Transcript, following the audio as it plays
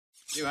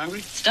You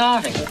hungry?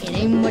 Starving. It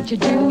ain't what you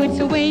do, it's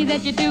the way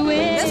that you do it.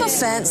 Never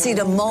fancied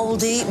a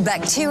mouldy,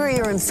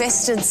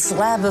 bacteria-infested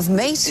slab of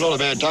meat? Not a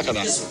bad tucker,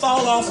 though. Just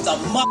fall off the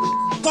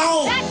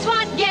bone. That's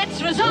what gets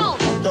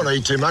results. Don't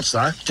eat too much,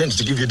 though. Tends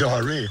to give you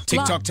diarrhea.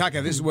 TikTok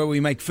Tucker, this is where we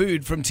make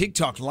food from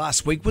TikTok.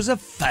 Last week was a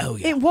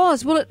failure. It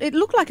was. Well, it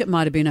looked like it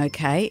might have been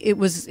okay.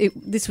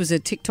 This was a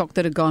TikTok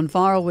that had gone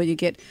viral where you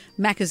get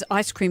Macca's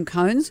ice cream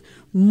cones,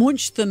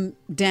 munch them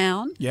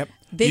down. Yep.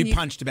 Then you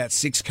punched about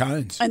 6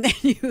 cones. And then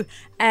you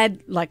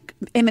add like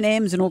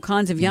M&Ms and all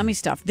kinds of yummy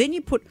stuff. Then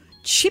you put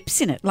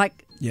chips in it,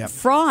 like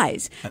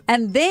fries.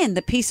 And then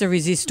the piece of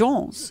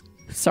resistance,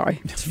 sorry,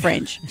 it's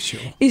French,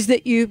 Sure. is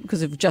that you,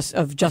 because of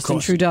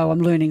Justin Trudeau, I'm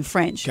learning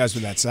French. Goes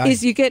without saying.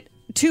 Is you get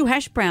 2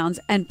 hash browns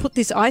and put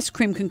this ice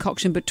cream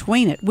concoction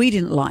between it. We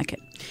didn't like it.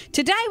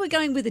 Today we're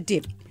going with a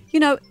dip. You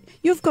know,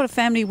 you've got a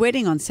family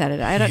wedding on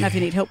Saturday. I don't know if you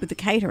need help with the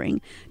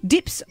catering.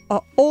 Dips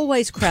are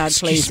always crowd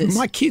pleasers.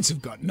 My kids have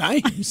got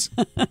names.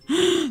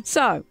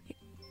 So,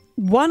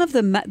 one of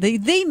the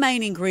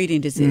main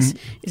ingredient is this.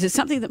 Is it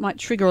something that might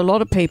trigger a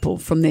lot of people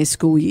from their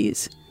school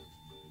years?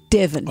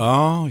 Devon.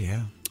 Oh,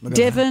 yeah.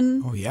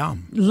 Devon. Oh,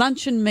 yum.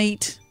 Luncheon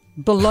meat.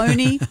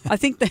 Bologna. I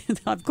think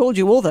I've called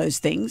you all those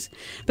things.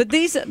 But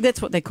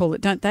that's what they call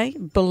it, don't they?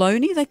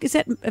 Bologna? Is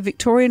that a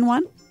Victorian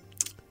one?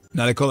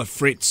 No, they call it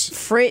Fritz.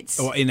 Fritz.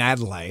 Or in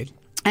Adelaide.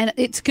 And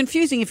it's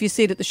confusing if you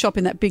see it at the shop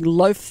in that big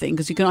loaf thing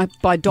because you can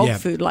buy dog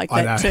food like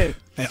that too.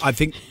 I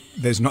think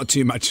there's not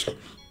too much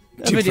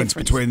difference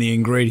between the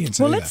ingredients.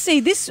 Well, let's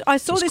see. I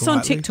saw this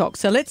on TikTok,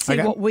 so let's see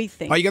what we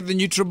think. Oh, you got the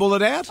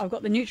NutriBullet out? I've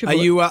got the NutriBullet. Are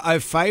you au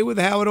fait with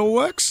how it all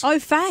works? Au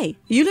fait.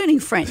 Are you learning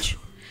French?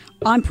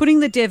 I'm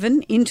putting the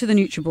Devon into the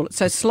NutriBullet.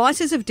 So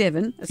slices of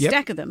Devon, a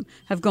stack of them,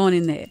 have gone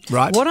in there.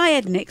 Right. What I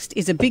add next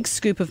is a big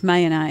scoop of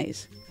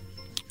mayonnaise.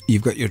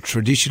 You've got your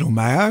traditional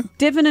mayo.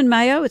 Devon and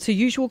mayo, it's a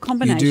usual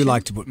combination. You do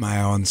like to put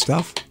mayo on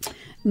stuff.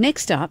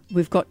 Next up,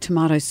 we've got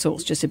tomato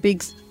sauce, just a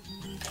big...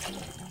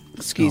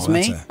 Excuse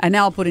me. And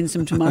now I'll put in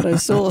some tomato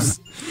sauce.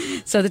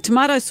 So the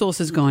tomato sauce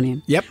has gone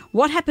in. Yep.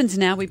 What happens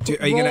now? We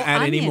put Are you going to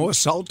add any more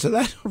salt to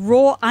that?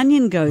 Raw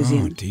onion goes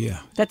in. Oh, dear.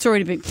 That's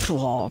already been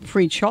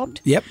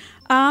pre-chopped. Yep.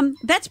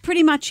 That's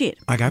pretty much it.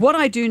 Okay. What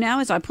I do now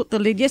is I put the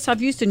lid. Yes,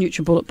 I've used a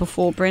NutriBullet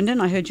before, Brendan.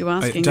 I heard you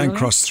asking. Don't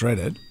cross-thread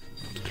it.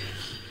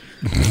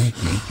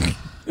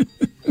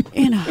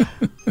 You know.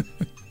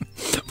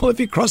 Well, if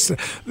you cross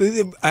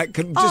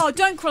the...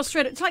 don't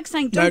cross-thread it. It's like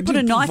saying don't put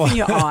a knife in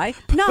your eye.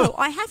 No,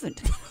 I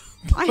haven't.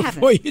 I haven't.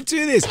 Before you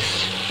do this...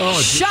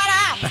 Oh, shut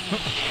up!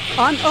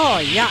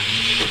 Yeah.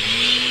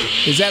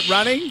 Is that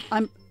running?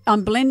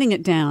 I'm blending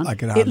it down. I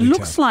can hardly It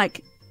looks tell.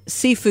 like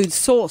seafood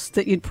sauce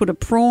that you'd put a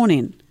prawn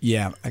in.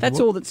 Yeah. Okay, That's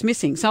all that's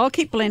missing. So I'll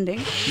keep blending.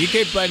 You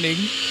keep blending.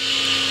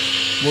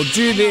 We'll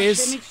do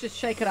this. Let me just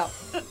shake it up.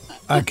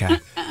 Okay.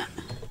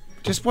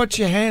 Just watch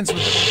your hands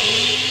with it.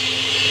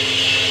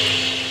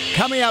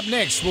 Coming up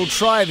next, we'll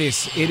try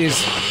this. It is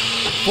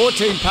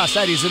 14 past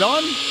 8. Is it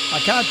on? I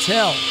can't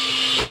tell.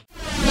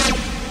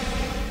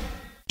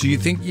 Do you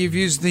think you've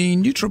used the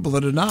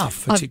NutriBullet enough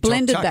for I've TikTok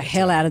blended Tucker? the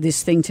hell out of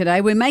this thing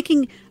today. We're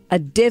making a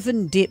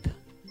Devon dip.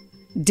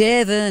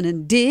 Devon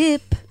and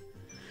dip.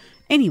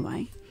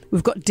 Anyway,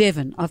 we've got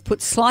Devon. I've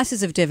put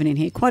slices of Devon in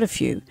here, quite a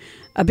few.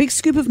 A big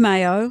scoop of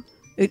mayo.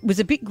 It was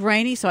a bit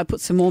grainy, so I put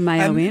some more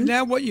mayo in.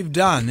 Now what you've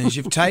done is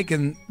you've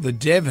taken the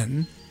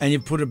Devon and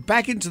you've put it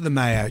back into the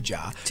mayo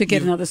jar. To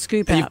get another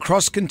scoop and out. You've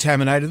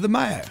cross-contaminated the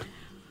mayo.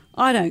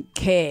 I don't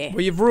care.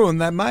 Well, you've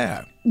ruined that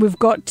mayo. We've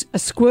got a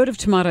squirt of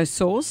tomato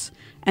sauce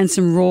and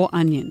some raw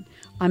onion.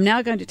 I'm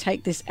now going to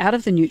take this out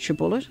of the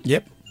NutriBullet.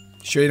 Yep.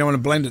 Sure you don't want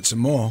to blend it some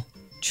more?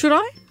 Should I?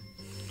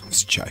 I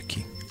was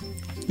joking.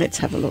 Let's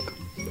have a look.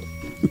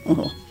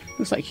 Oh,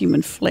 looks like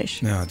human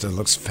flesh. No, it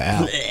looks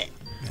foul. Okay.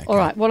 All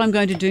right, what I'm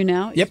going to do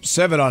now is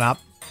serve it on up.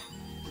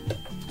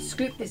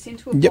 Scoop this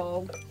into a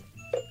bowl.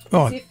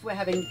 As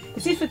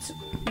if it's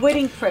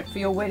wedding prep for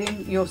your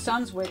wedding, your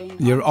son's wedding.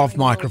 You're off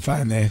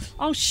microphone there.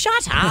 Oh,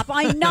 shut up.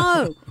 I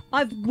know.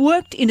 I've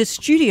worked in a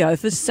studio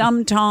for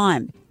some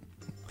time.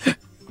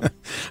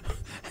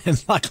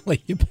 And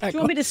luckily you're back. Do you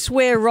want me to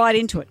swear right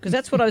into it? Because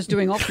that's what I was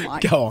doing off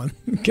mic. Go on.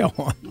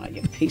 Oh,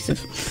 you piece of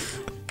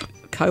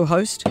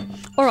co-host.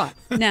 All right.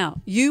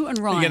 Now, you and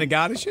Ryan. You're going to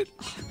garnish it?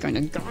 I'm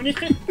going to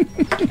garnish it.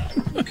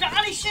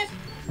 Garnish it.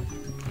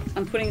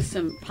 I'm putting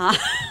some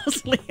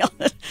parsley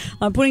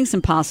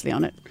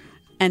on it.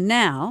 And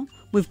now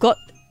we've got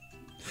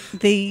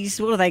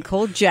these, what are they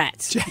called?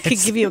 Jats. Could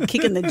give you a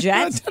kick in the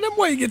jats. I don't know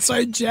why you get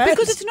so jazzed.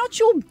 Because it's not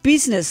your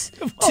business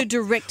to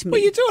direct me.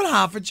 Well, you're doing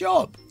half a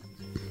job.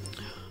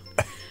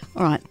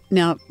 All right.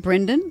 Now,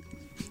 Brendan.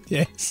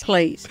 Yes.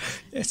 Please.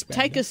 Yes,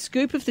 take a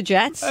scoop of the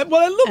jats.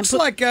 Well, it looks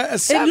like a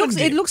salmon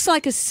dip. It looks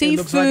like a seafood.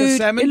 It looks like a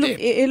salmon dip.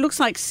 It looks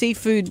like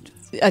seafood,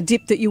 a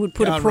dip that you would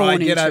put a prawn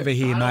into. Get over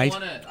here, mate.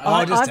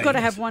 I've got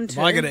to have one too.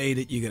 I got to eat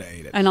it, you got to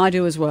eat it. And I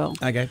do as well.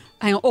 Okay.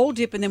 Hang on, all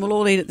dip and then we'll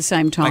all eat at the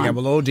same time. Okay,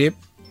 we'll all dip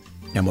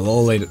and we'll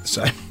all eat at the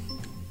same.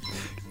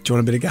 Do you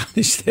want a bit of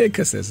garnish there?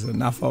 Because there's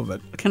enough of it.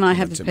 Can I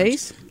have the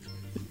piece?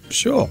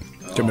 Sure.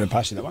 Do you want me to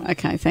pass you that one?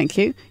 Okay, thank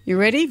you. You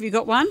ready? Have you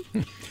got one?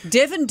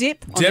 Devon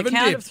dip on Devon the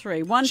count dip. of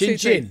 3. 1, Chin 2, 3.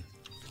 chin.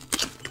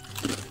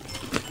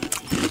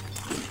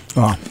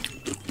 Oh.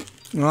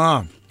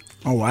 Oh.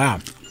 Oh, wow.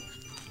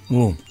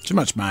 Oh, too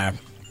much mayo.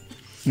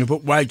 You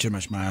put way too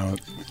much mayo on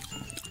it.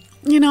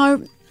 You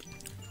know,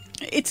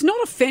 it's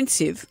not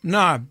offensive,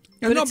 No,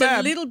 but not it's bad.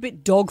 a little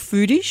bit dog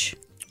foodish.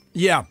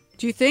 Yeah.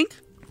 Do you think?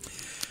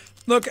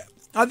 Look,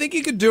 I think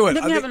you could do it.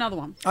 Let me I have think- another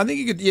one. I think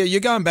you could. Yeah, you're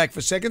going back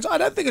for seconds. I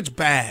don't think it's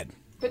bad.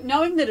 But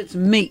knowing that it's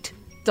meat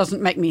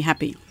doesn't make me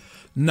happy.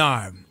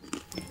 No.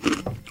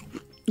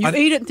 You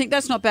eat it and think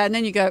that's not bad, and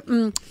then you go,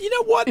 You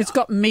know what? it's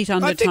got meat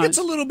undertones. I think it's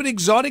a little bit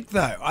exotic,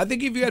 though. I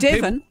think if you had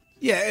Devon? people,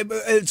 yeah,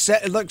 it's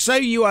like say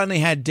you only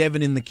had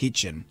Devon in the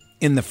kitchen,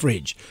 in the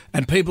fridge,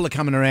 and people are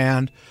coming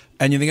around,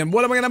 and you're thinking,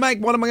 "What am I going to make?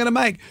 What am I going to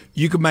make?"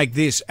 You could make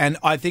this, and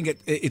I think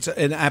it's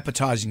an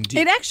appetising dish.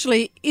 It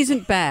actually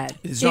isn't bad.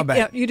 It's not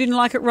bad. You didn't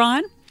like it,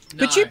 Ryan?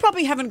 But you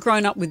probably haven't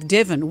grown up with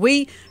Devon.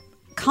 We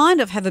kind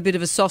of have a bit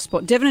of a soft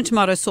spot. Devon and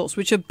tomato sauce,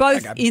 which are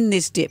both Okay. in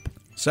this dip.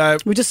 So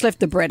We just left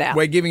the bread out.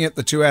 we're giving it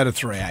the 2 out of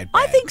 3.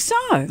 I think so.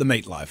 the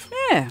meatloaf.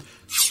 Yeah.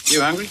 You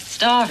hungry?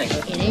 Starving.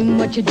 It ain't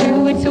what you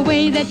do, it's the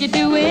way that you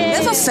do it.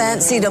 Never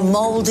fancied a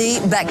mouldy,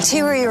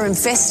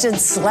 bacteria-infested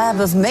slab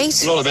of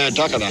meat? Not a bad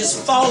duck of that.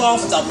 Just fall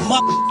off the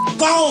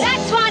bone.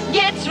 That's what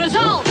gets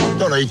results.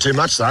 Don't eat too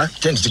much, though.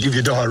 Tends to give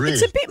you diarrhea.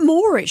 It's a bit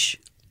moreish.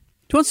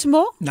 Do you want some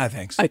more? No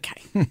thanks.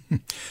 Okay.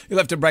 You'll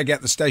have to break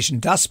out the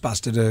station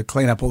dustbuster to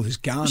clean up all this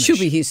garnish. She'll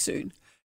be here soon.